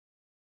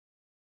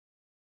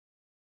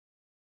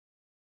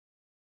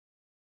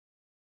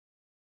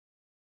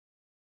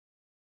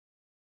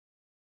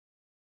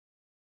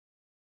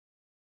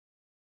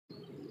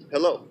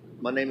Hello,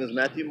 my name is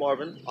Matthew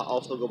Marvin. I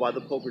also go by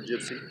the Poker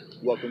Gypsy.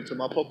 Welcome to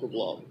my poker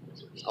blog.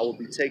 I will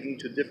be taking you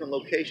to different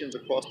locations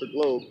across the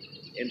globe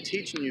and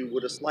teaching you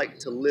what it's like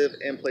to live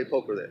and play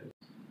poker there.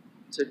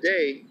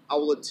 Today, I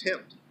will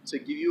attempt to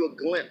give you a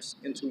glimpse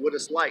into what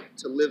it's like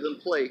to live and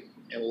play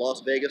in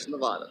Las Vegas,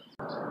 Nevada.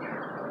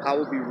 I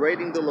will be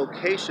rating the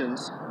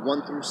locations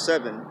 1 through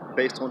 7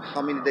 based on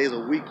how many days a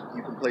week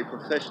you can play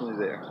professionally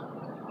there.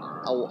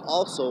 I will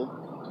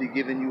also be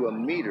giving you a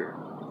meter.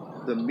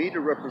 The meter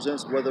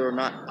represents whether or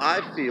not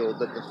I feel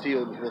that the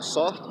field was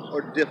soft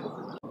or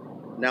difficult.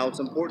 Now,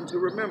 it's important to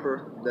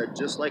remember that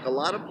just like a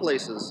lot of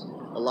places,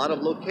 a lot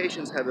of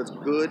locations have its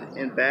good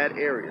and bad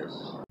areas.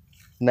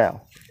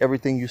 Now,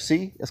 everything you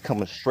see is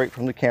coming straight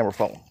from the camera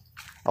phone.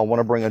 I want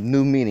to bring a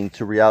new meaning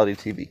to reality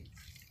TV.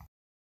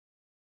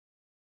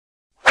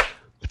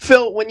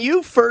 Phil, when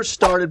you first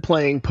started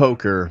playing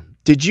poker,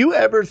 did you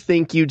ever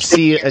think you'd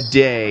see a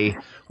day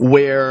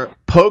where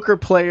poker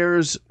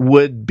players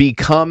would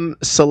become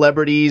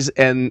celebrities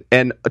and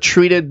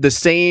treated the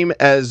same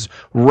as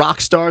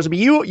rock stars? I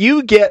mean,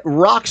 you get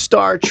rock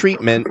star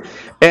treatment,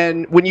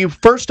 and when you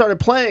first started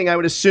playing, I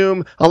would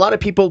assume a lot of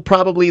people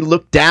probably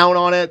looked down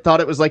on it,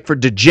 thought it was like for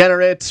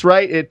degenerates,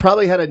 right? It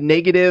probably had a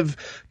negative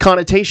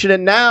connotation,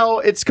 and now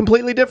it's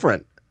completely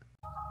different.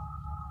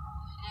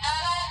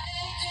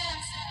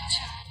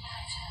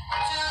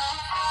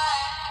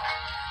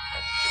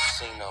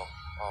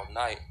 All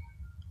night.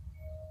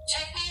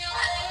 Take me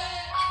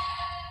away.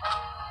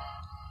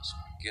 Let's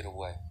get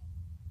away.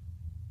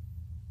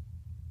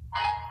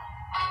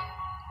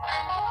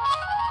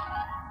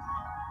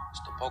 It's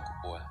the poker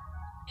boy.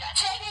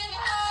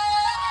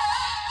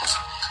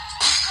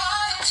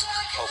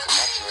 Poker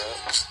my drug.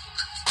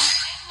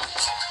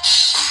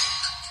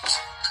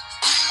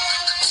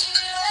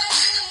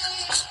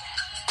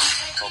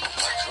 Poker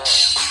my drug.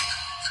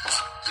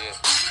 Yeah.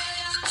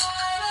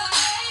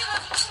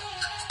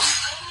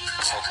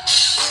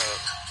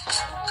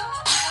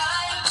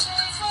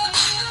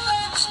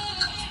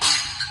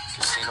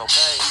 Casino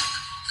pay,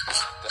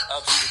 the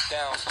ups, the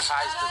downs, the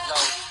highs, the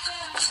lows.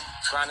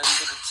 Grinding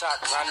to the top,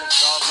 grinding's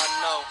all I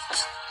know.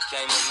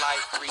 Game of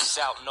life, reach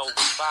out, no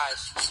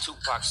goodbyes.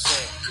 Tupac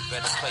said, you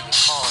better play your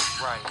cards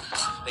right.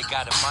 They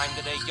got a mind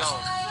of their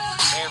own.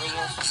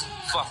 Arians,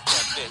 fuck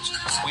that bitch,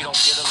 we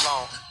don't get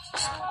along.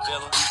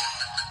 Villain,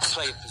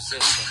 play a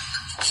position.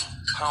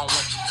 I don't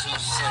want you 2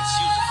 cents,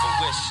 use it for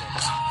wishing.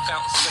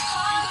 Fountain such a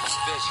beautiful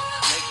vision.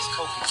 Vegas,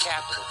 coke,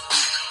 capital.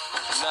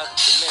 Another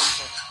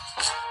dimension.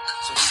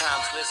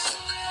 Sometimes listen,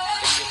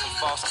 they giving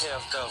false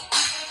tales though.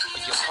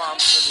 Are your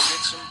palms really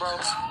itching, bro?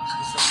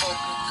 It's a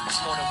poker, it's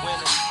more than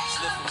winning. It's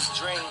living the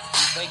dream.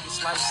 Vegas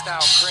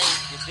lifestyle cream,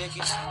 you dig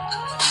it?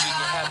 You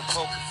can have a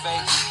poker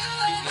face.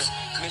 You can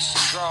miss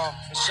your draw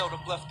and show the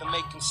bluff to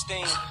make them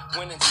steam.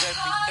 Winning's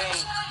everything.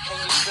 Can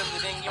you feel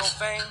it in your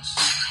veins?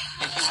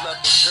 And you love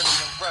the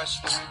adrenaline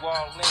rush when you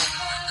all in.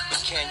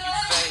 But can you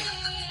fade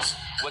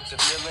what the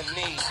villain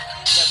need?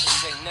 Never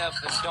say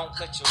never, don't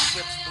let your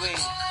chips bleed.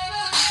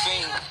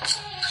 Fiend,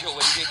 your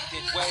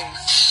addicted ways,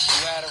 no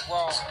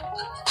Adderall.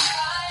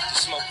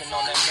 Just smoking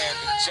on that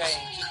Mary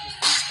Jane, keep it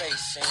from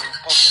spacing.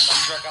 Poking my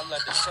drug, I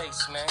love the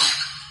taste, man.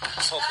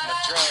 Poking my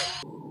drug.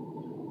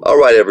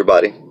 Alright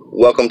everybody,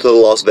 welcome to the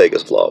Las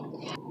Vegas vlog.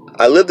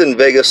 I lived in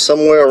Vegas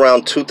somewhere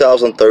around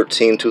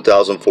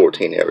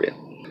 2013-2014 area.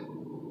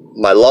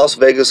 My Las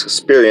Vegas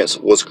experience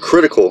was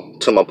critical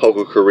to my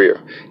poker career,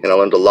 and I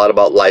learned a lot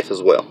about life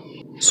as well.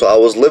 So I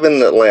was living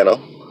in Atlanta,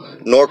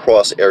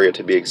 Norcross area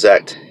to be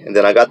exact, and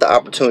then I got the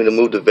opportunity to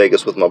move to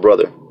Vegas with my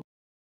brother.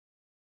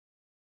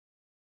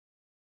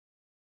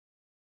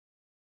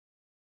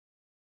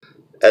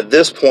 At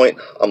this point,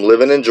 I'm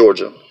living in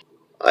Georgia.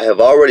 I have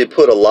already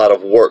put a lot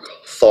of work,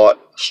 thought,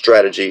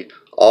 strategy,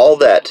 all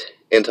that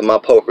into my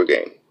poker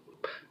game.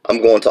 I'm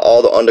going to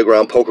all the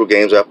underground poker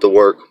games after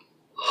work,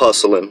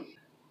 hustling,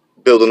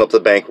 building up the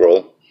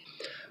bankroll.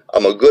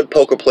 I'm a good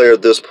poker player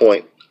at this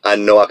point. I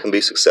know I can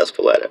be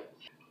successful at it.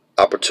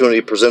 Opportunity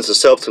presents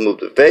itself to move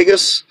to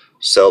Vegas,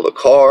 sell the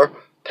car,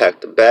 pack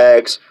the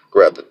bags,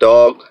 grab the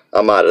dog.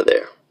 I'm out of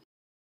there.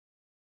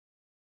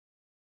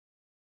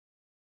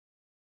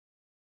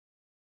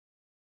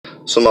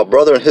 So my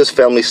brother and his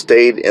family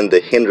stayed in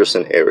the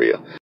Henderson area.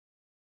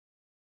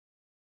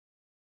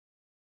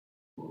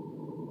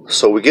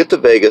 So we get to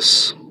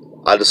Vegas.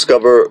 I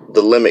discover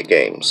the limit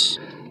games.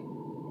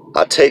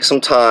 I take some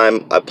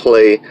time, I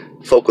play,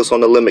 focus on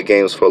the limit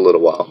games for a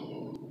little while.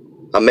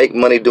 I make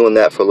money doing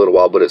that for a little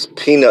while, but it's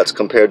peanuts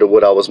compared to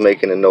what I was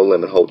making in No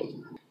Limit Hold'em.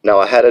 Now,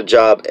 I had a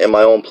job and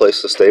my own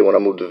place to stay when I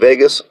moved to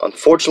Vegas.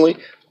 Unfortunately,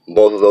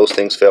 both of those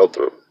things fell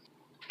through.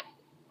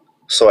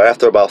 So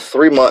after about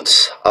 3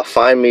 months, I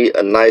find me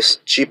a nice,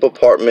 cheap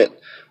apartment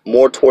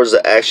more towards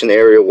the action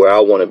area where I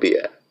want to be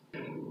at.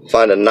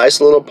 Find a nice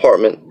little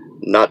apartment,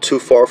 not too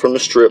far from the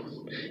strip.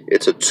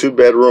 It's a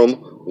 2-bedroom,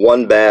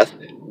 1 bath,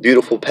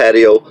 beautiful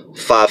patio,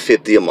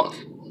 $550 a month.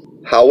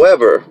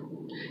 However,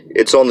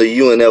 it's on the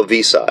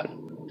UNLV side,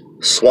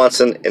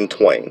 Swanson and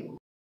Twain.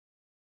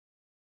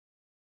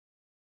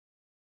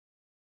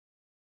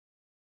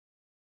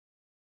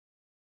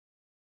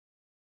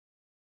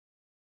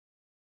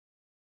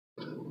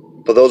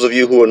 For those of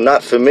you who are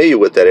not familiar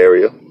with that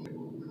area,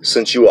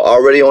 since you are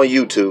already on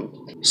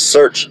YouTube,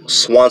 search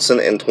Swanson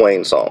and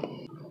Twain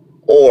song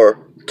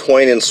or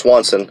Twain and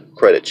Swanson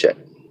credit check.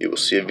 You will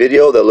see a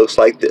video that looks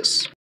like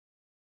this.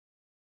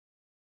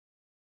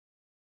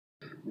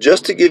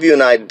 Just to give you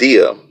an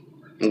idea,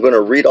 I'm going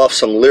to read off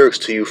some lyrics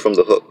to you from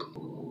the hook.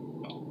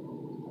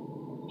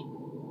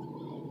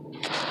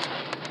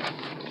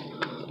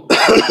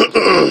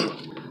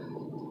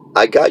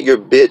 I got your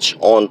bitch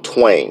on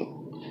Twain.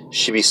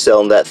 She be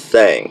selling that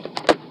thing.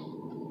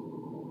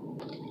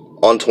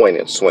 On Twain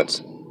and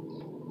Swanson.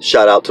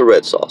 Shout out to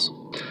Red Sauce.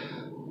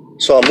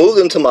 So I moved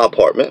into my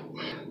apartment.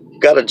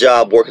 Got a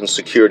job working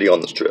security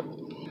on the strip.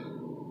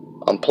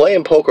 I'm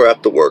playing poker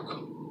after work.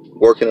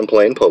 Working and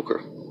playing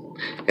poker.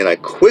 And I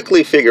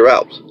quickly figure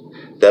out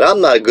that I'm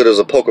not as good as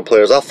a poker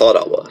player as I thought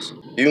I was.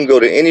 You can go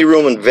to any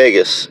room in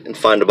Vegas and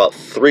find about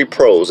 3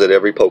 pros at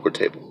every poker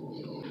table.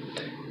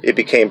 It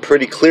became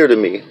pretty clear to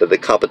me that the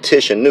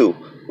competition knew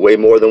way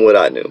more than what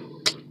I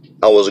knew.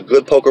 I was a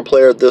good poker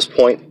player at this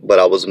point, but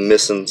I was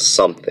missing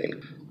something.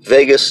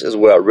 Vegas is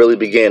where I really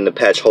began to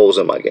patch holes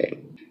in my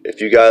game. If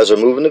you guys are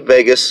moving to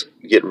Vegas,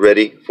 get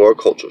ready for a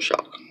culture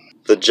shock.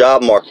 The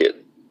job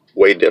market,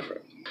 way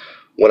different.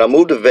 When I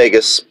moved to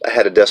Vegas, I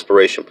had a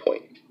desperation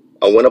point.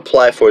 I went to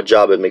apply for a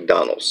job at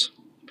McDonald's.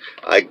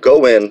 I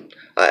go in,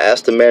 I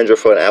ask the manager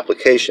for an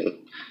application.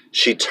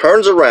 She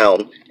turns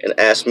around and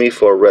asks me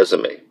for a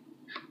resume.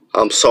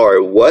 I'm sorry,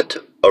 what?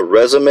 A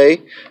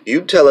resume?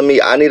 You telling me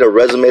I need a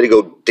resume to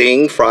go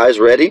ding fries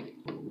ready?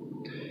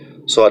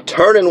 So I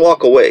turn and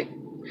walk away,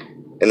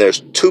 and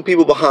there's 2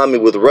 people behind me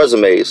with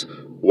resumes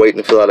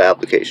waiting to fill out an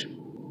application.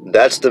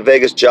 That's the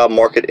Vegas job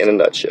market in a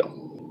nutshell.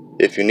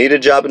 If you need a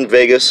job in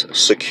Vegas,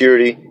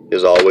 security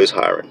is always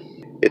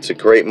hiring. It's a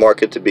great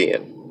market to be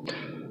in.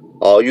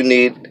 All you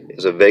need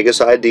is a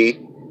Vegas ID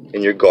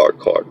and your guard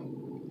card.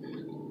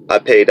 I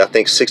paid, I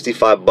think,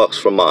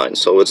 $65 for mine,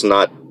 so it's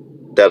not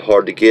that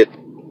hard to get.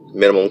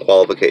 Minimum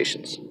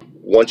qualifications.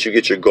 Once you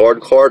get your guard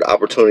card,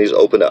 opportunities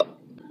open up.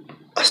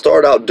 I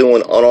started out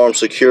doing unarmed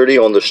security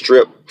on the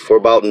strip for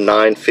about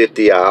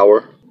 $9.50 an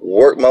hour.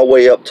 Worked my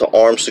way up to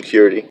armed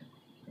security.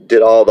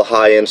 Did all the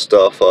high-end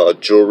stuff,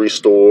 jewelry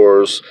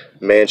stores,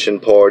 mansion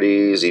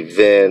parties,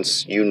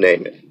 events, you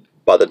name it.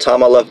 By the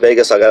time I left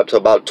Vegas, I got up to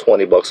about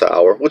 $20 an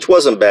hour, which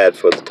wasn't bad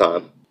for the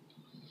time.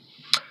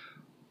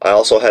 I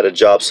also had a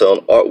job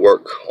selling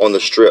artwork on the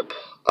strip.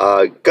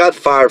 I got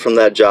fired from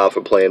that job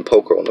for playing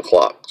poker on the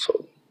clock.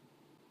 So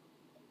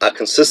I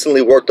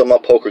consistently worked on my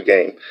poker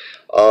game.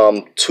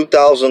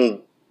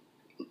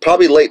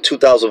 Probably late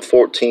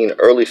 2014,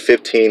 early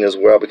 15 is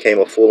where I became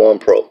a full-on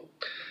pro.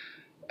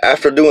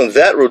 After doing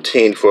that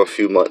routine for a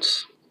few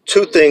months,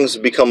 2 things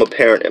become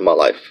apparent in my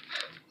life.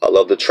 I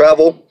love to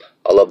travel,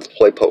 I love to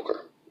play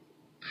poker.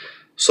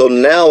 So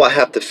now I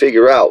have to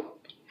figure out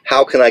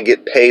how can I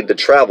get paid to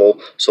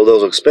travel so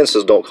those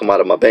expenses don't come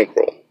out of my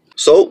bankroll.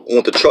 So,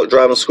 went to truck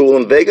driving school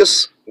in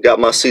Vegas, got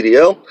my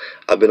CDL.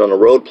 I've been on the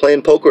road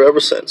playing poker ever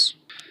since.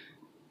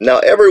 Now,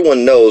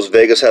 everyone knows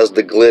Vegas has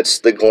the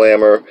glitz, the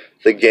glamour,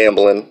 the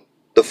gambling,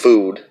 the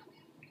food,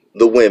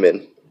 the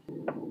women.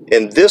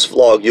 In this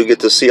vlog, you'll get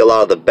to see a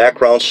lot of the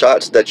background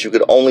shots that you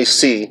could only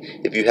see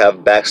if you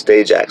have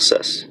backstage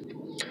access.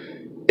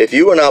 If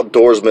you are an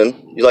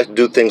outdoorsman, you like to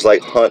do things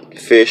like hunt,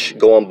 fish,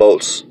 go on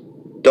boats,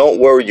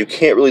 don't worry, you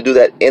can't really do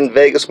that in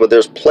Vegas, but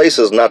there's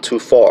places not too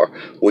far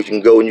where you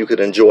can go and you can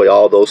enjoy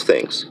all those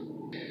things.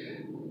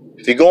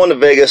 If you go into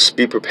Vegas,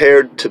 be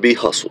prepared to be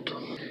hustled.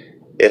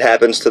 It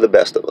happens to the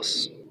best of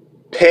us.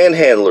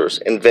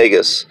 Panhandlers in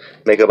Vegas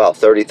make about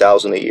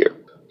 $30,000 a year.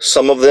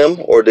 Some of them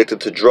are addicted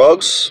to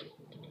drugs.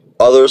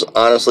 Others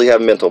honestly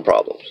have mental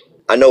problems.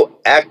 I know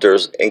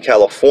actors in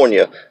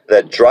California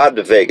that drive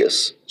to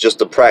Vegas just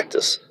to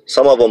practice.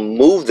 Some of them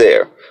move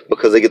there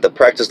because they get to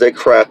practice their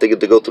craft, they get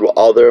to go through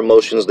all their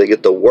emotions, they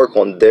get to work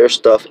on their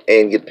stuff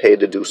and get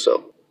paid to do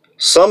so.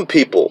 Some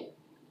people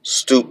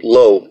stoop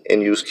low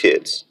and use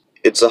kids.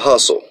 It's a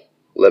hustle.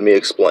 Let me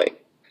explain.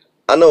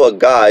 I know a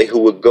guy who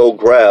would go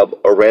grab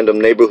a random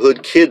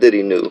neighborhood kid that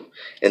he knew,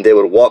 and they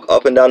would walk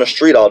up and down the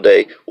street all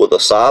day with a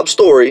sob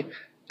story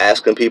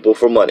asking people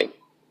for money.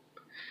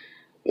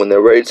 When they're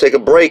ready to take a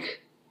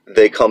break,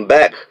 they come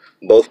back,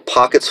 both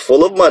pockets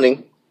full of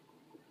money.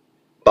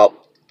 About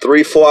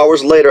 3-4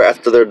 hours later,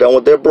 after they're done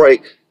with their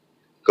break,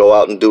 go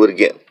out and do it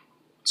again.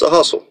 It's a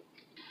hustle.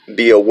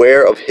 Be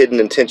aware of hidden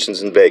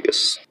intentions in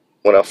Vegas.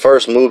 When I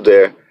first moved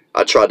there,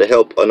 I tried to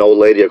help an old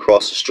lady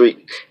across the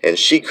street, and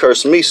she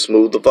cursed me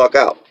smooth the fuck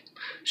out.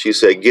 She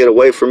said, "Get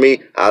away from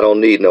me, I don't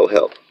need no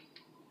help."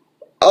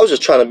 I was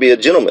just trying to be a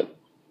gentleman.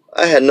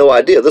 I had no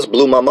idea. This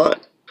blew my mind.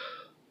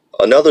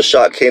 Another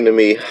shock came to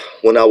me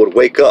when I would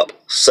wake up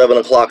 7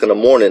 o'clock in the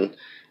morning,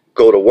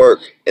 go to work,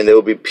 and there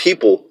would be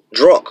people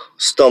drunk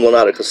stumbling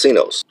out of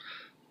casinos.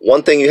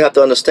 One thing you have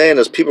to understand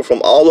is people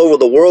from all over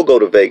the world go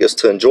to Vegas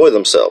to enjoy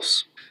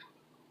themselves.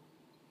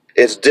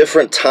 It's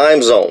different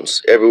time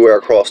zones everywhere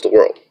across the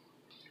world.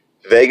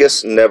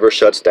 Vegas never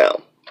shuts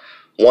down.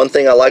 One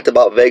thing I liked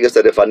about Vegas,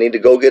 that if I need to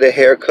go get a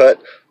haircut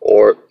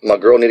or my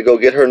girl need to go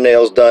get her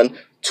nails done,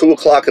 2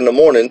 o'clock in the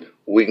morning,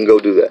 we can go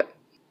do that.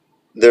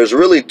 There's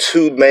really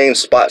two main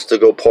spots to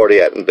go party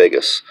at in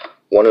Vegas.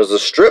 One is the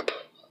Strip,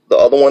 the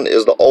other one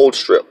is the Old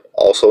Strip,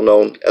 also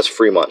known as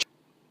Fremont.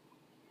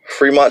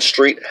 Fremont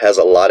Street has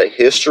a lot of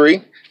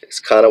history. It's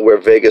kind of where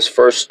Vegas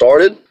first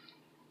started.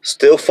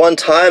 Still fun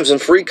times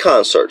and free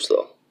concerts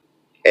though.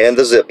 And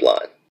the zip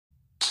line.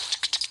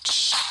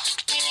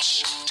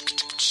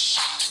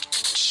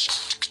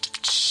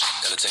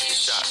 Gotta take your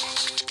shot.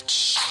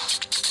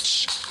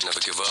 Never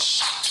give up.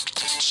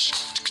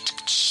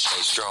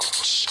 Stay strong.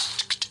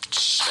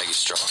 Vegas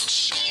strong.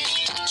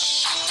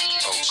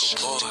 Poker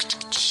board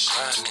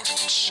grinding.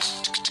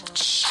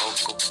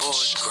 Poker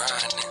board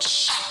grinding.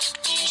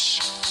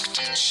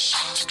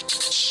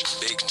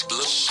 Big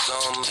blues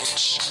on me.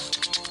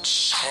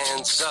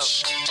 Hands up.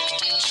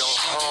 Don't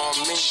harm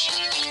me.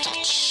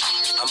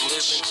 I'm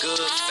living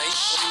good,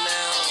 faithful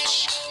now.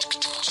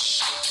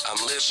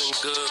 I'm living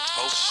good,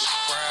 poker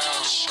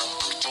proud.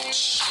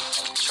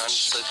 Trying to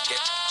select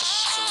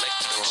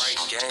the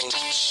right game.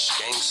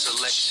 Game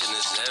selection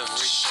is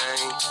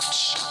everything.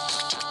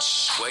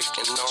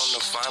 Waiting on the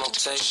final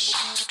table.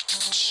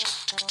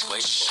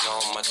 Waiting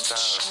on my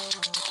time.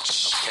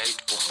 I'm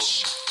capable.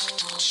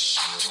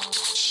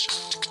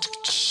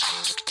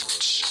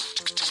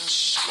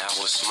 Now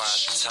it's my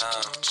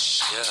time.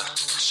 Yeah.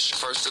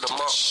 First of the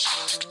month.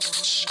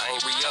 I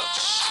ain't re-up.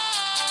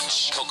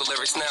 Poker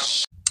lyrics now.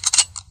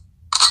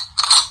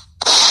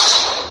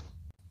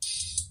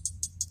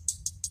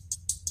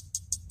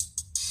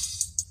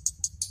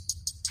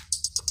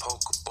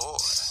 Poker boy,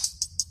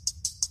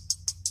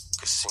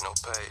 casino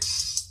paid.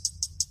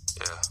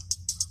 Yeah,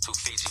 2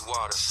 Fiji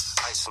waters,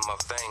 ice in my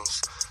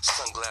veins,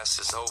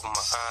 sunglasses over my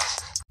eyes.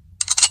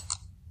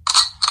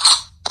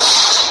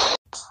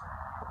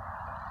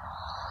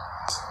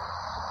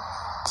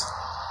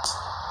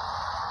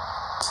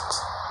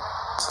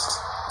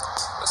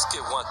 Let's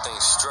get one thing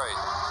straight.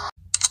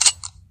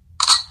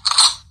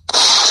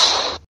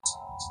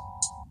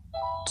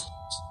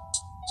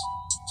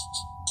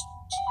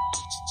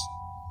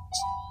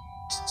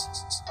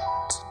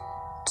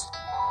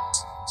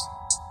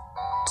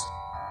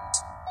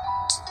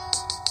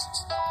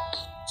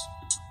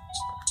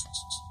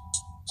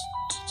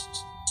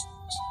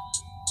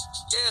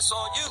 Yeah, it's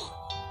on you.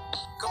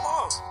 Come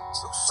on,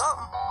 do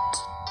something.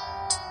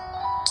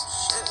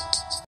 Shit.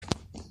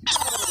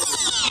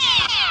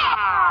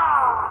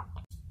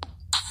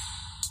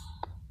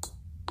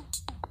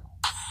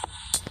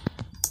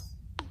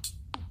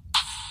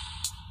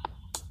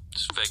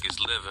 It's Vegas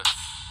living.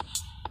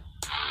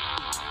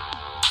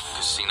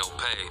 Casino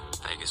paid.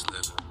 Vegas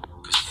living.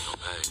 Casino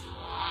paid.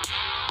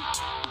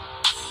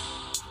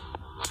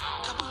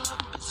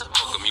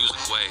 Poker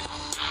music wave.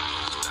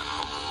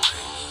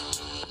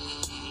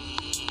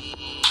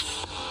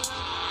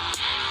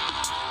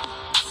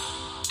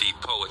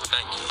 Poet,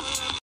 thank you.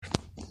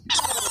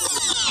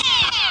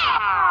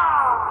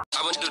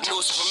 I've been the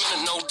newest for a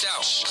minute, no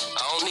doubt. I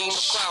don't need no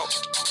clout,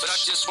 but I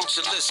just want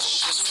you to listen,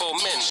 just for a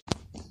minute.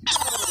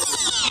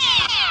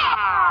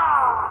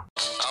 I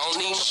don't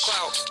need no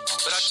clout,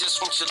 but I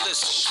just want you to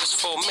listen, just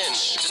for a minute.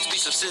 Just be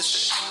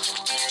subsistent.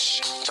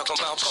 Talking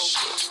about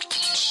poker.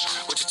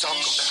 What you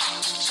talking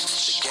about?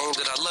 The game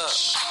that I love,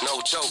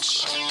 no joke.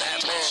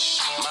 Batman,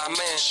 my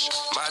man,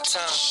 my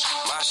time,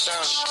 my shine.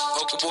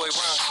 Poker boy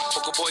rhyme,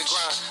 poker boy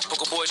grind,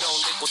 poker boy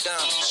don't nickel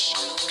down.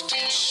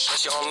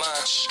 Unless you're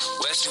online,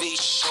 West V,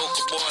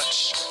 poker boy,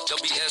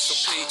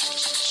 WSOP.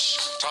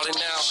 Probably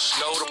now,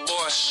 know the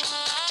boy.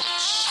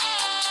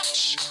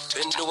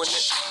 Been doing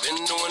it,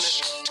 been doing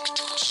it.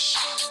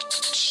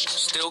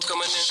 Still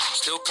coming in,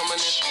 still coming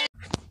in.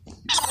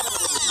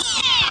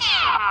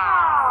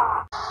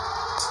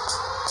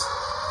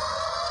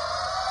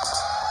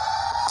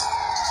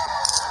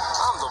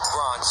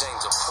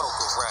 James of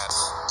poker raps.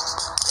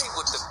 He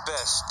with the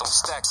best, don't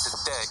stack the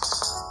deck.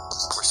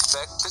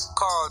 Respect the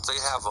cards, they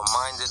have a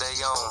mind of their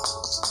own.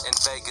 In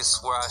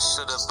Vegas, where I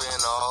should have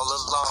been all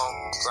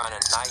along.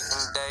 Grinding night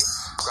and day,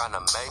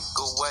 grinding make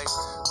a way.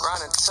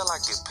 Grinding till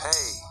I get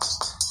paid.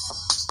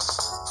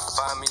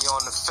 Find me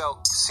on the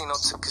felt, casino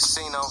to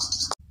casino.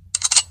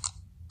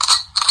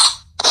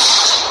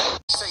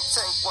 Take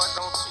tank, why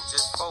don't you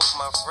just vote,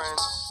 my friend?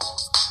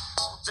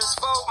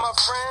 Just vote, my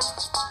friend.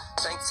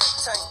 Tank,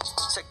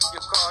 checking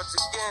your cards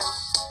again.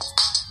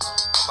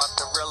 I'm about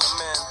to reel them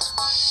in.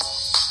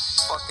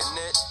 Fucking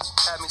it,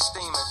 had me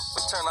steaming.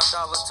 We turn our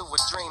dollar to a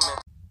dreaming.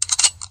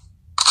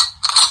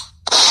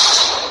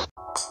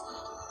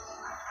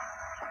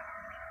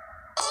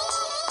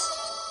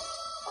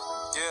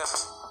 Yeah,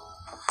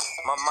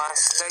 my mind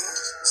state,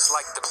 it's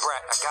like the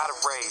brat, I got a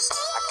raise.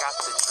 I got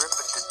the drip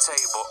at the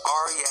table,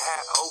 Aria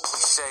hat, Oakley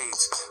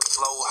shades.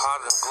 Flow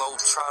hotter than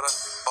Globetrotter,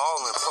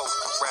 ballin'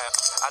 poker rap.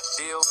 I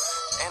deal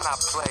and I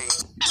play.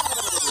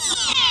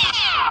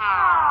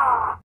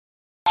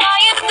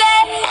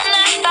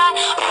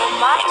 Oh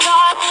my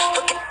God,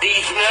 look at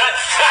these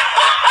nuts.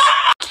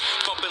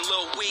 Bumpin'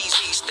 Lil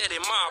Weezy, steady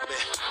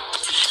mobbing.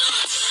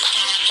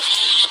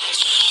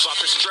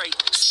 Dropping straight,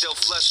 still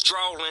flush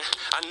drawing.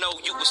 I know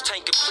you was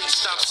tanking, please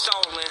stop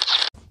stalling.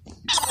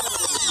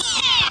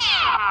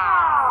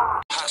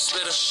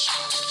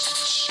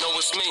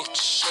 It's me.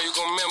 Sure you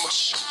gon' remember. I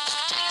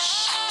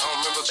don't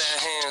remember bad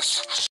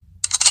hands.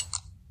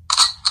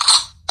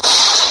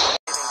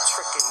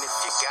 Tricking if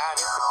you got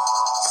it.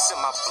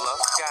 Send my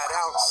bluff got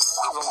out.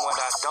 Even when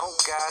I don't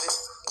got it.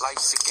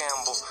 Life's a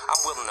gamble. I'm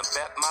willing to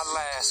bet my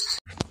last.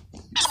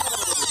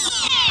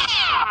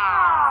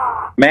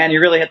 Man, you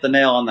really hit the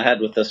nail on the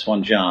head with this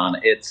one, John.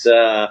 It's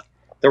the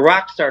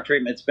rock star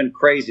treatment. It's been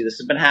crazy. This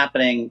has been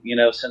happening,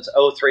 since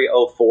 03,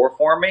 04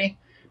 for me.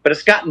 But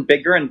it's gotten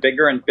bigger and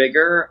bigger and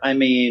bigger. I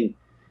mean,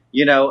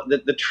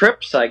 the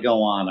trips I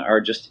go on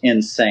are just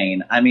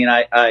insane. I mean,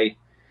 I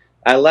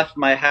left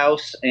my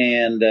house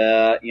and,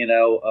 a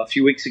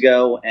few weeks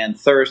ago, and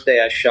Thursday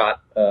I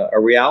shot a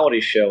reality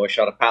show. I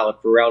shot a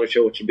pilot for a reality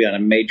show, which would be on a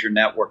major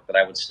network that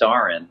I would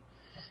star in.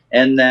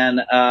 And then,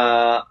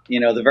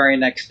 the very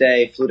next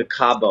day, flew to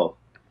Cabo.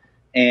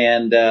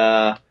 And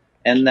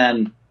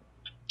then,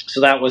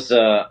 so that was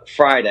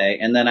Friday.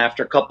 And then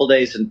after a couple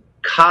days in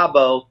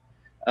Cabo,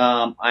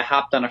 I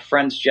hopped on a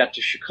friend's jet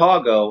to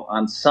Chicago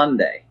on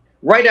Sunday,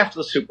 right after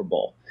the Super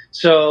Bowl.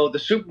 So the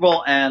Super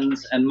Bowl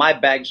ends, and my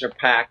bags are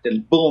packed,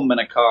 and boom, in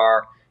a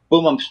car,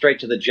 boom, I'm straight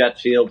to the jet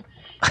field.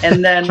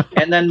 And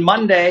then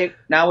Monday,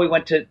 now we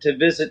went to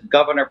visit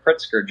Governor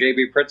Pritzker,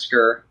 J.B.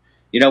 Pritzker.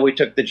 We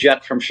took the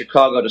jet from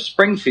Chicago to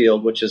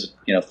Springfield, which is,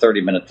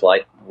 30-minute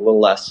flight, a little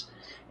less.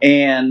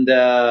 And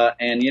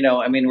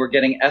we're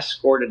getting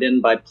escorted in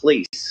by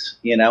police,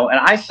 and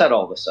I set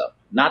all this up,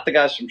 not the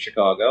guys from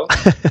Chicago.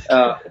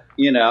 Of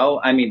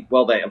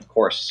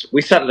course,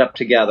 we set it up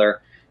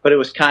together, but it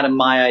was kind of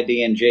my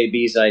idea and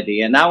JB's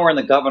idea. And now we're in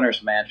the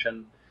governor's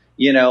mansion,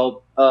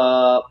 but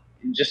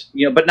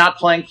not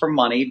playing for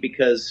money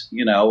because,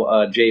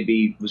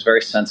 JB was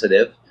very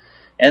sensitive.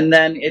 And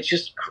then it's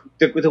just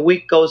the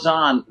week goes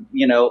on,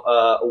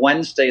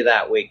 Thursday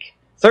that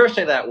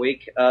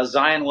week,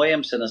 Zion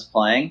Williamson is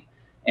playing,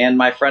 and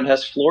my friend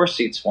has floor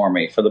seats for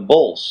me for the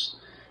Bulls.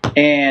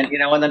 And,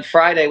 and then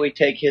Friday we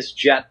take his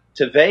jet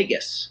to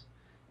Vegas,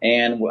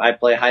 and I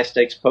play high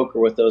stakes poker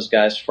with those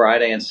guys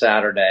Friday and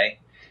Saturday.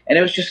 And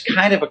it was just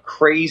kind of a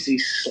crazy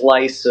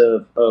slice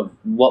of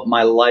what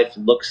my life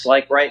looks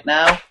like right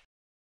now.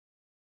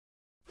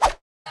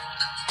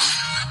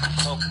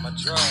 My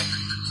drug.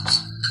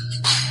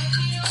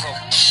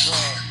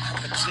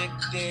 I'm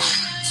addicted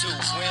to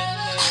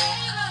winning.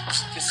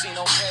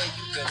 Casino pay,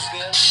 you the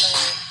villain.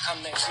 I'm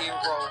the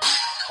hero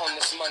on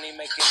this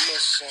money-making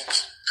mission.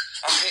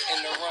 I'm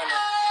hitting the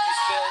running. You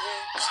feel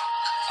it?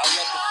 I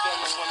love the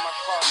feeling when my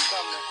car's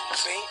coming.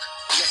 Beat?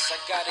 Yes, I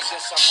got it.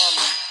 Yes, I'm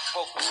humming.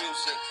 Poker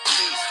music,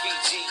 please,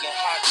 Fiji and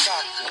hot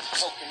chocolate.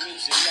 Poker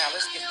music, now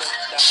let's get the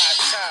hot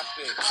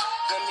topic.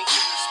 Let me get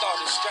you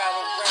started,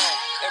 straddle round.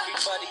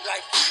 Everybody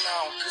like it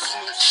now. This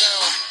new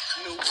sound.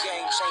 New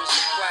game, change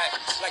the flat,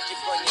 like you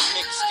run your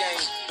mixed game.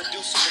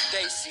 Producer the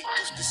Daisy,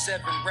 boost the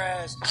 7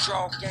 Raz.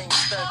 Draw game,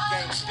 stud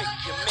game, pick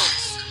your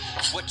mix.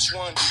 Which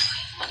one?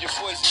 Your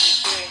poison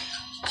you did.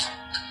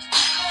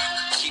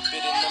 Keep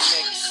it in the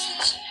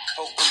mix.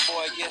 Poker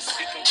boy, yes,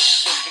 speaking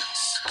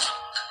specifics.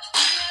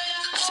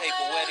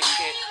 Table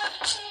etiquette.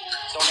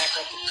 Don't act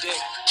like a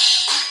dick.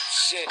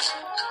 Shit.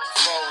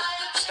 Forward.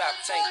 Stop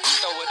tanking,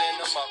 throw it in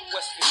them up.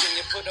 West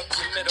Virginia, put up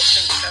your middle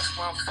finger, that's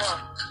where I'm from.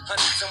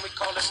 Huntington, we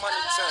call it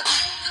Moneyton.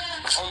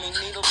 Only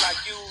needle I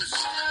use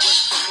was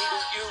the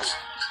needle you.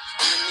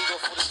 And the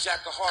needle for the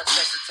jack of hearts,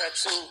 that's a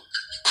tattoo.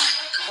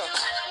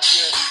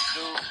 Yeah,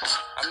 dude,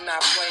 I'm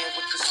not playing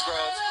with the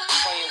scrubs,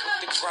 playing with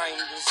the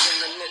grinders and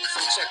the nits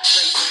and check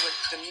raising with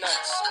the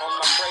nuts. On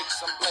my brakes,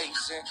 I'm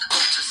blazing.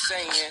 What you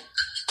saying?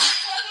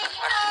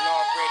 I can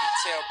already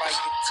tell by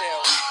your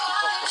tail. You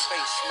put the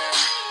face, man.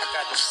 I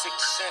got a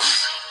 6th sense.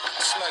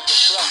 I smell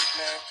your bluff,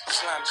 man.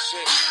 Slime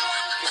shit.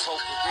 Your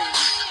potpourri.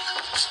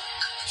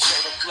 Show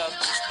the glove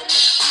just to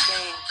make the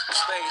thing.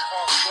 Spade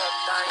hard club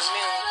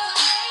diamond.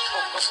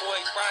 Poker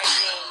boy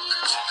rhyming.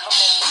 I'm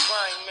on my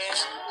grind, man.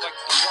 Like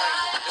the grind.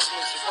 This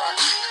music rock.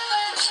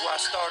 That's where I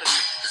started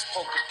this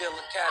Poker Deal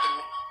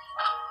Academy.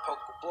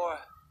 Poker boy.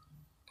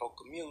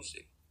 Poker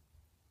music.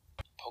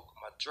 Poker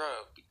my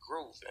drug. Be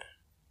grooving.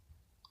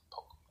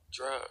 Poker my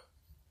drug.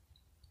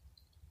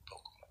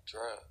 Poker my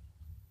drug.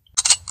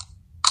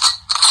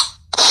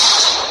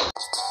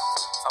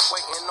 I'm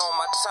waiting on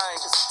my time,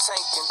 just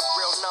tanking.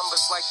 Real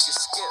numbers like you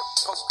skip.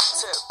 Poker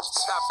tip.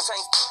 Stop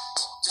tanking.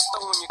 Just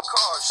throwing your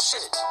cards.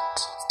 Shit.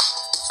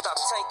 Stop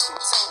tanking.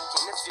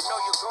 If you know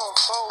you're going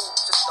fold,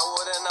 just throw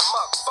it in the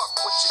muck. Fuck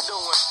what you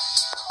doing.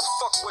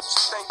 Fuck what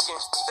you thinking.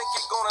 Think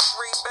you're gonna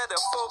 3-bet a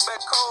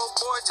 4-bet cold,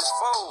 boy, just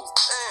fold.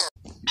 Damn.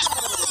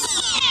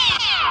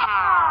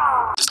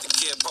 It's the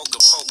kid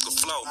poker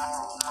flow.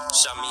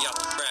 Shot me out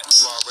the crack,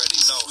 you already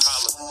know.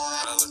 Holla.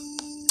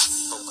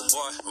 Poker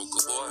boy.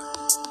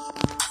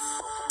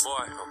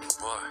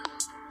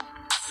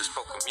 This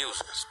poker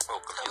music.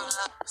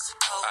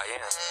 I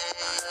am.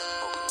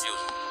 Poker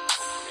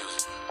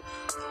music.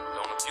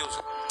 Don't abuse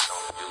it.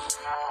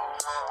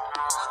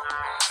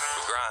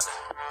 We're grinding.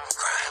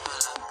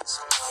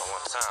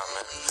 One time,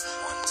 man.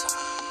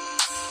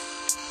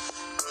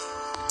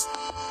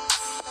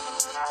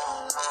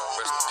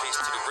 Rest in peace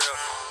to the real.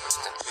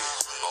 Rest in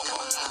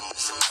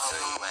peace.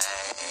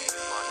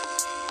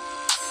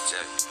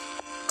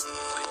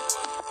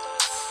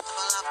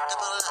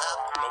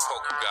 No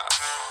poker guy.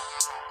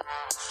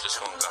 Just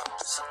one guy.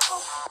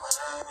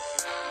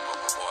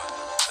 Poker boy.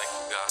 Thank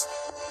you, God.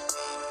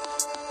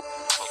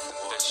 Poker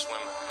fish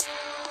swimming.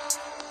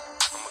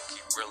 I'ma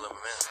keep reeling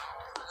them in.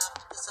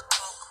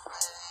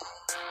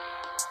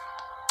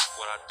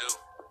 What I do.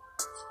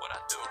 What I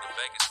do. The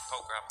Vegas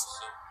poker I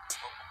pursue.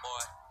 Poker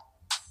boy.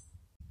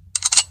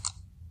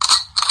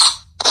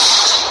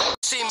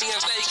 See me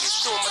in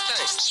Vegas doing my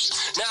thing.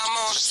 Now I'm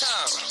on the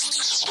time.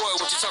 Boy,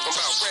 what you talking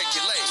about?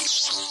 Regulate.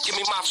 Give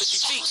me my 50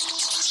 feet.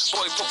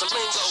 Boy, poker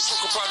lingo,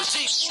 poker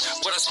prodigy.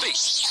 What I speak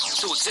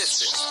to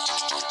existence.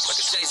 Like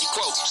a Jay-Z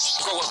quote.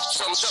 Grow up,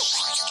 some dope.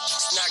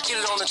 Now get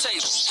it on the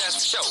table. That's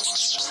the show.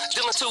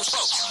 Dealing two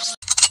folks.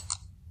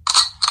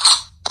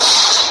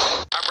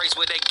 I race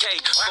with AK,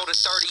 go to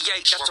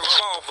 38, that's a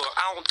revolver.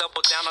 I don't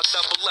double down, I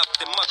double up,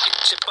 then muck it,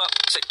 chip up,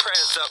 say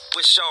prayers up,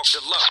 wish y'all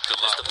good luck.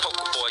 It's the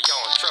poker boy,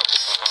 y'all in trouble.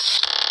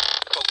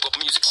 Poker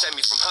music save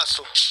me from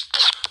hustle.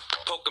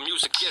 Poker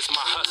music is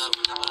my hustle.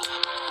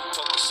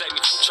 Poker save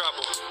me from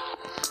trouble.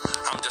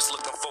 I'm just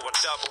looking for a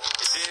double.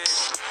 You dig?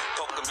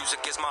 Poker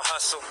music is my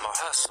hustle. My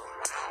hustle.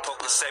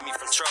 Poker save me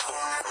from trouble.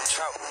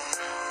 Trouble.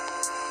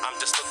 I'm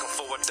just looking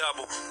for a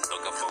double.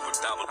 Looking for a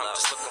double. I'm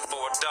just looking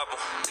for a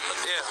double.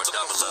 Yeah,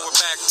 looking for a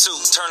back two.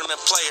 Tournament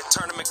player,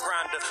 tournament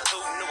grinder.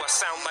 Who knew I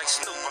sound like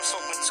Snoop? I'm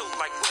smoking two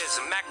like Wiz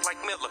and Mac like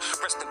Miller.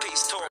 Rest in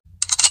peace, Tor.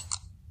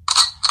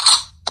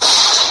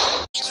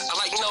 I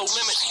like no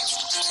limit.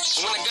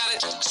 When I got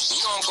it,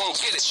 you know I'm gonna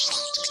get it.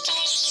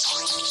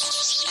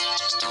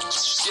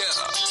 Yeah,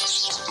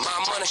 my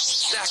money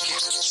stacking.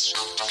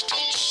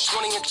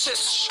 20 in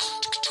chips.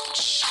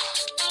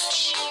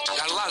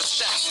 Got a lot of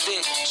stacks,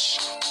 dig.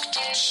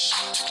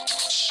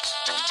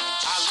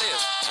 I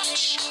live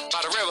by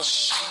the river,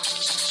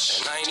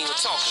 and I ain't even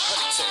talking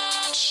Huntington.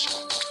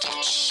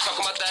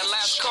 Talking about that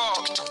last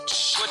call.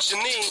 What you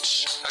need?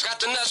 I got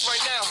the nuts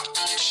right now.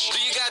 Do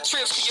you got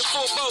trips? Can you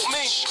full boat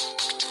me?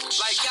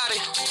 Like got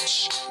it.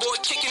 Boy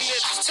kicking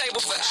at the table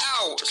for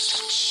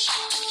hours.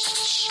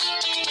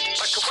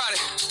 Like karate.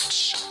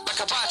 Like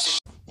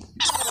hibachi.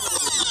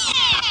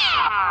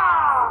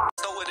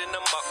 Throw it in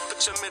the muck.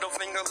 Put your middle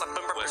finger up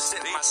and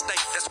represent my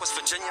state. That's West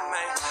Virginia,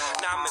 man.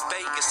 Now I'm in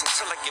Vegas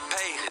until I get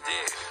paid.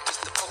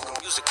 It's the poker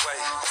music way.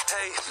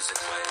 Hey,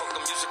 poker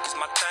music is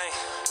my thing.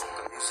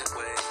 Poker music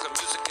way. Poker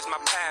music is my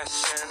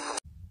passion.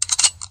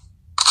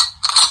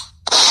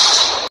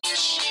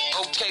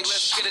 Okay,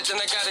 let's get it, then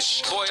I got it.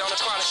 Boy on the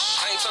chronic.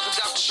 I ain't talking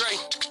Dr. Dre.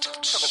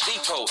 Talking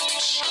Depot.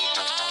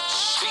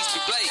 Beats be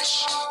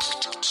Blaze.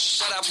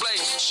 Shout out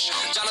Blaze.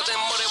 Jonathan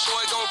Mother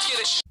boy gon' get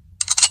it.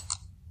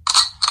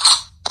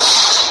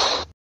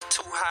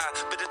 Too high,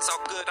 but it's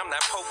all good. I'm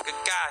that poker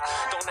guy.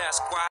 Don't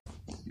ask why.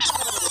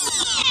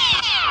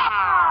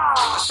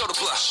 I show the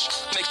blood,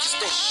 make you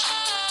sting.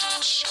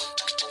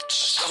 I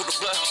show the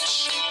blood,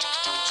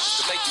 just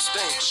to make you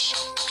sting.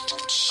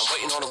 I'm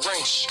waiting on the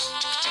ring.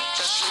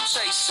 That's you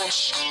chasing.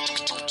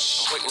 I'm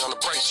waiting on the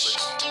bracelet.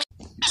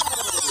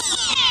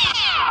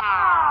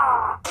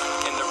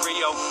 In the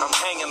Rio, I'm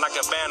hanging like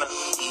a banner.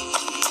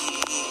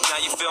 Now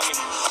you feel me?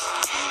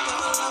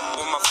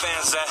 Where my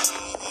fans at?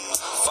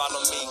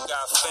 Follow me,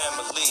 got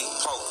family.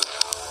 Poker.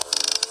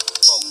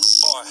 Poker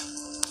boy.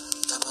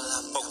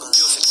 Poker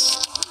music.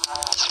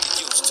 Get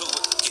used to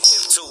it. Get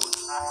hip to it.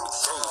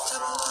 Groove.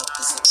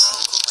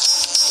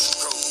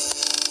 Groove.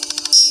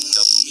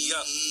 Double me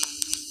up.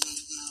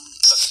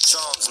 Lucky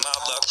charms, my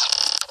luck.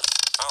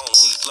 I don't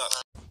need luck.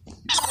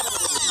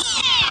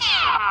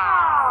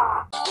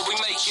 What we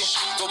making?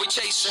 What we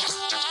chasing?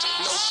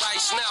 No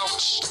dice now.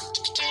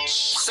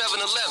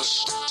 7-Eleven.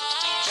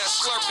 That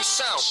slurpy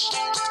sound.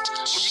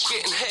 When you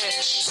getting head,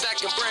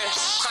 stacking bread,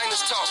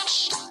 kindness talk.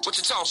 What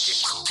you talking?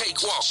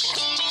 Cake walking.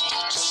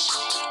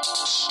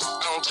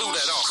 I don't do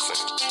that often.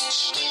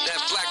 That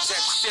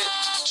blackjack shit.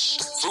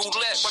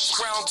 Roulette, watch the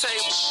round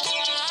table.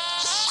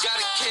 Got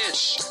it, kid.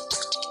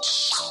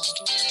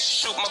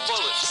 Shoot my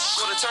bullets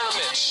for the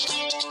tournament.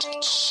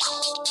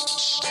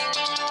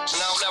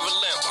 And I'll never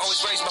limp.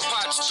 Always raise my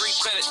pots,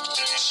 3-bet it.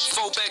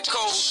 4-bet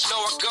code. Know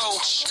I go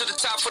to the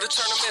top for the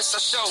tournaments I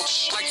show.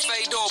 Like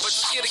Fedor, but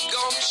just get it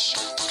going.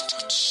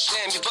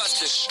 Damn, you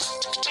busted.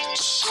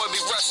 Boy, be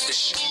rusted.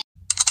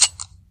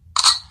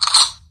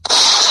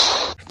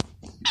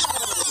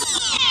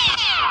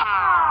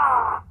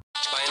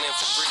 Buying in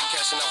for 3,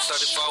 cashing out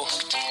 34.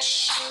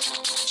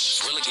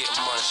 It's really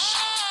getting money.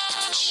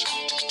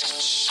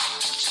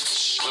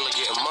 Really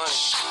getting money.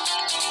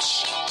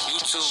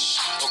 YouTube,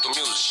 poker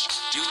music.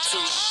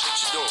 YouTube, what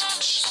you doing?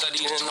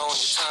 Studying on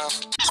your time.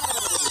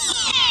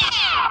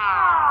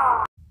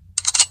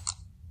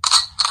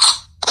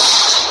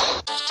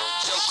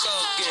 Young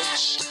thuggin',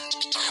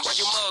 why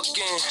you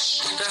muggin'?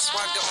 That's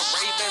why I got my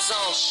Ray-Bans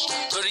on.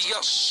 Hoodie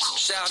up,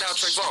 shout out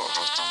Trayvon.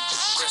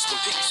 Rest in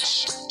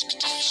peace.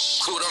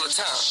 Do it all the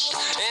time.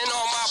 And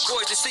all my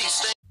boys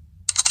deceased.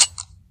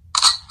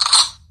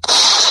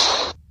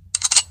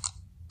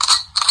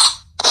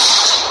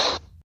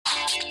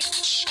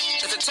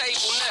 At the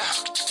table now,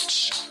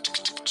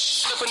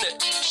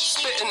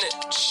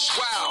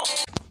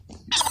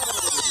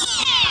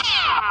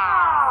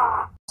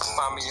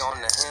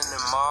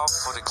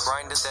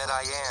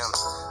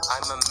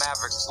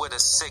 maverick with a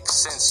sixth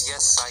sense,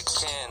 yes I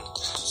can.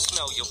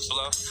 Smell your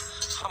bluff,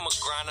 I'm a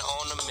grinder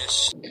on a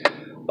mission.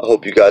 I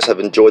hope you guys have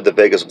enjoyed the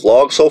Vegas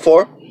vlog so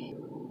far.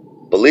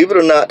 Believe it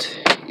or not,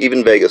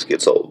 even Vegas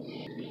gets old.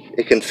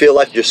 It can feel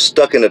like you're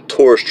stuck in a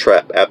tourist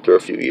trap after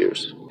a few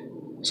years.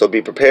 So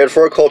be prepared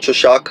for a culture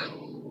shock.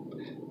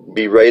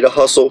 Be ready to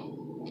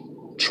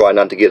hustle. Try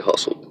not to get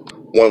hustled.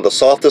 One of the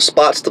softest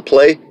spots to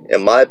play,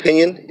 in my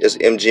opinion, is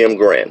MGM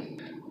Grand.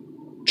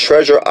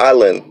 Treasure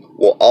Island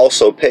will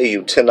also pay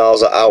you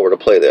 $10 an hour to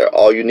play there.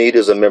 All you need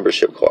is a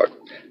membership card.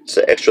 It's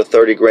an extra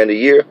 $30 grand a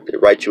year. They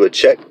write you a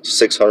check,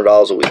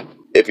 $600 a week.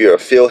 If you're a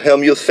Phil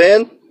Hellmuth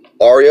fan,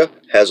 Aria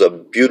has a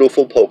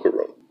beautiful poker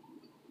room.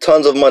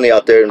 Tons of money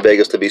out there in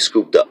Vegas to be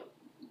scooped up.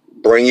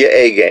 Bring your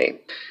A game.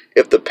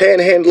 If the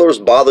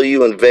panhandlers bother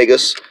you in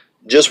Vegas,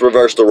 just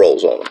reverse the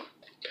roles on them.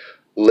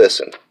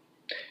 Listen,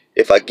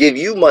 if I give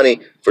you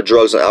money for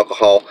drugs and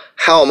alcohol,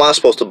 how am I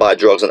supposed to buy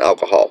drugs and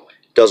alcohol?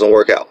 It doesn't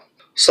work out.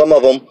 Some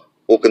of them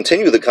will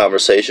continue the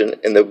conversation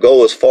and they'll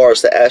go as far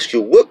as to ask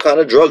you what kind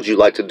of drugs you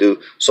like to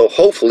do, so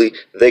hopefully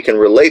they can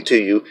relate to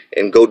you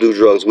and go do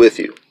drugs with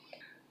you.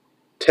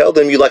 Tell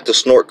them you like to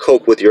snort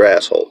coke with your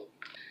asshole.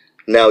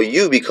 Now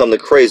you become the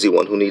crazy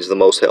one who needs the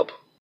most help.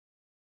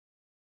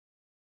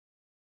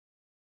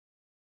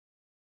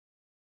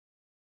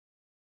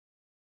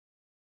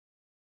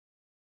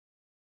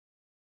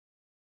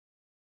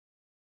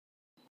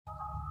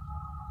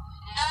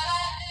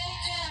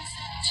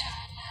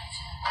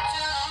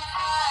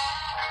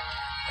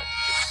 At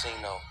the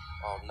casino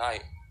all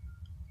night.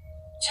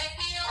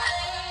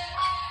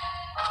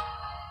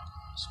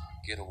 It's my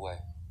getaway.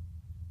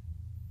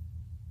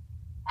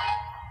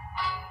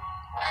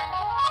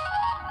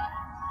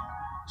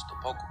 It's the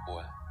poker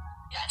boy.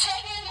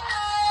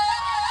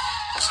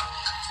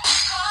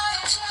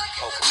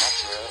 Poker my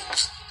drug.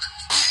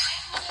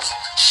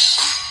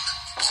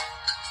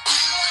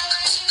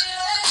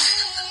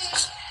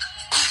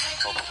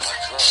 Poker my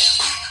drug.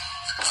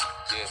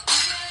 Yeah.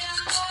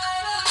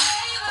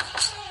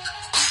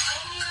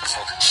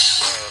 Poker my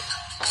drug.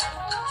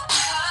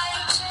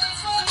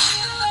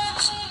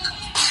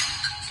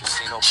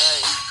 Casino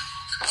Bay.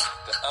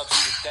 The ups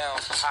and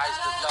downs, the highs,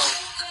 the lows.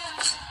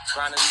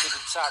 Grinding to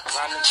the top,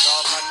 grinding's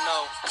all I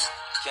know.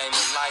 Game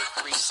of life,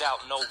 freaks out,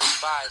 no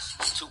revise.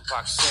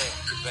 Tupac said,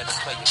 you better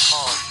play your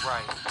cards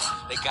right.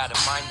 They got a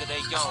mind of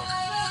their own.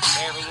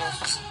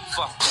 Arians,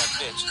 fuck that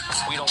bitch.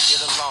 We don't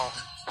get along.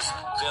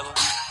 Villain,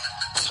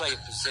 play a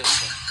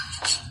position.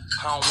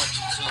 I don't want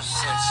you 2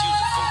 cents, use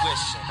it for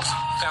wishing.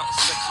 Fountain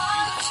such a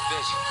beautiful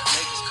vision.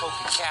 Niggas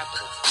coking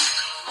capital.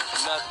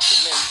 Another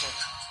dimension.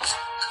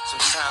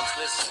 Sometimes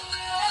listen,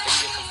 they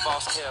give them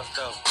false tales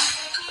though.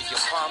 But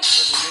your palms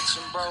really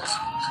itching, bro.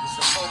 It's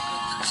a poker,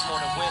 it's more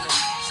than winning.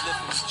 It's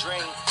living the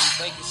dream.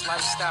 Vegas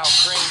lifestyle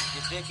cream,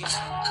 you dig it?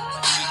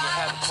 You can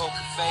have a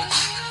poker face.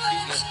 You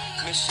can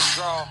miss your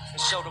draw and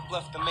show the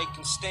bluff to make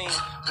them sting.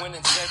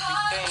 Winning's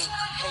everything.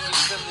 Can you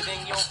feel it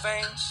in your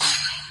veins?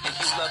 Yeah,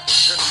 you love the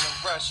adrenaline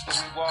rush when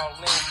you all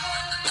in.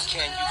 But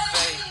can you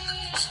fade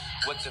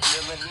what the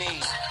villain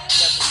need?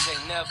 Never say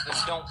never,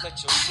 don't let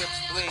your chips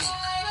bleed.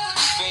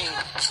 Fiend,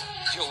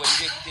 your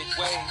addicted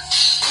ways.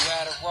 No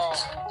Adderall.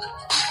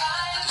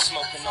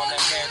 Smoking on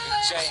that Mary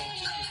Jane,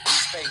 keep it from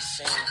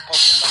spacing.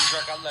 Poking my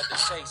drug, I love the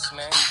taste,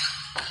 man.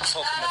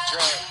 Poking my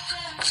drug.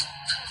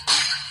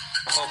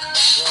 Poking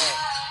my drug.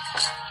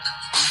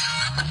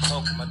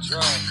 Poking my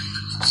drug.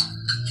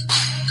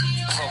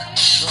 Poking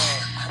my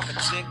drug. I'm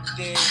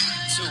addicted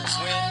to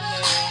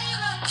winning.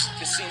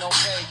 Casino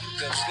pay, you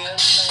the villain.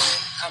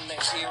 I'm the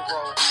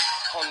hero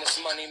on this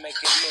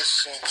money-making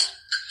mission.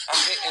 I'm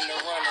hitting the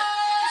runner,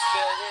 you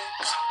feel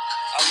it?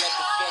 I love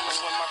the feeling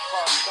when my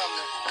car's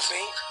coming.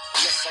 Beat?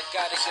 Yes, I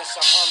got it, yes,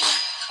 I'm humming.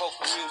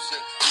 Poker music,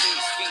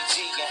 please,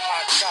 Fiji and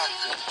hot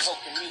chocolate.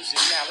 Poker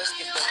music, now let's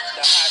get the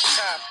hot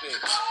topic.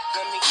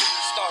 Let me get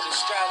you started,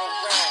 straddle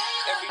around.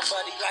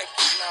 Everybody like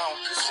it now,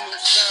 this new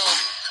sound.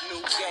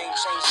 New game,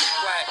 change the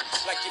flat,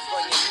 like you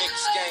run your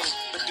mix game.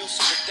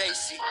 Producer the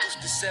Daisy, deuce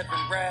the 7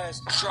 Raz.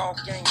 Draw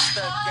game,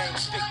 stud game,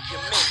 pick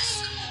your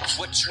mix.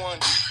 Which one?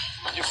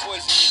 Your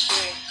poison you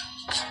did?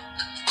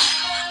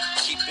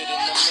 Keep it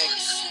in the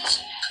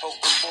mix.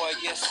 Poker boy,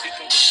 yes,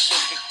 speaking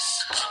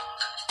specifics.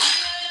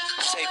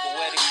 Table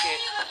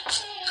etiquette.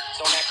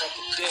 Don't act like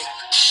a dick.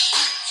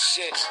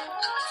 Shit.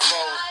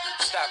 Fold.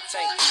 Stop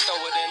tanking.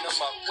 Throw it in them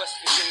up. West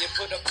Virginia,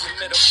 put up your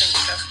middle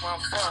finger. That's where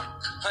I'm from.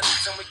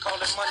 Huntington, we call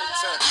it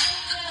Moneyton.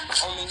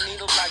 Only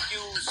needle I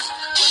use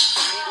was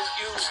the needle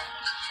you.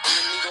 And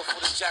the needle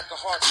for the jack of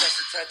hearts. That's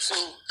a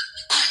tattoo.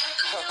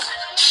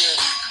 Yeah,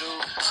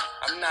 dude.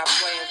 I'm not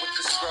playing with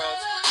the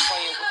scrubs.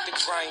 Playing with the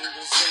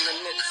grinders and the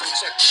nits. I'm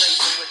check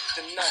raising with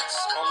the nuts.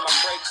 On my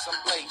brakes, I'm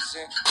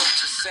blazing. What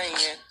you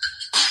saying?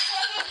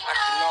 I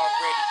can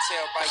already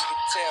tell by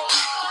your tail.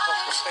 You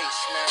poker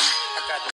face, man. I got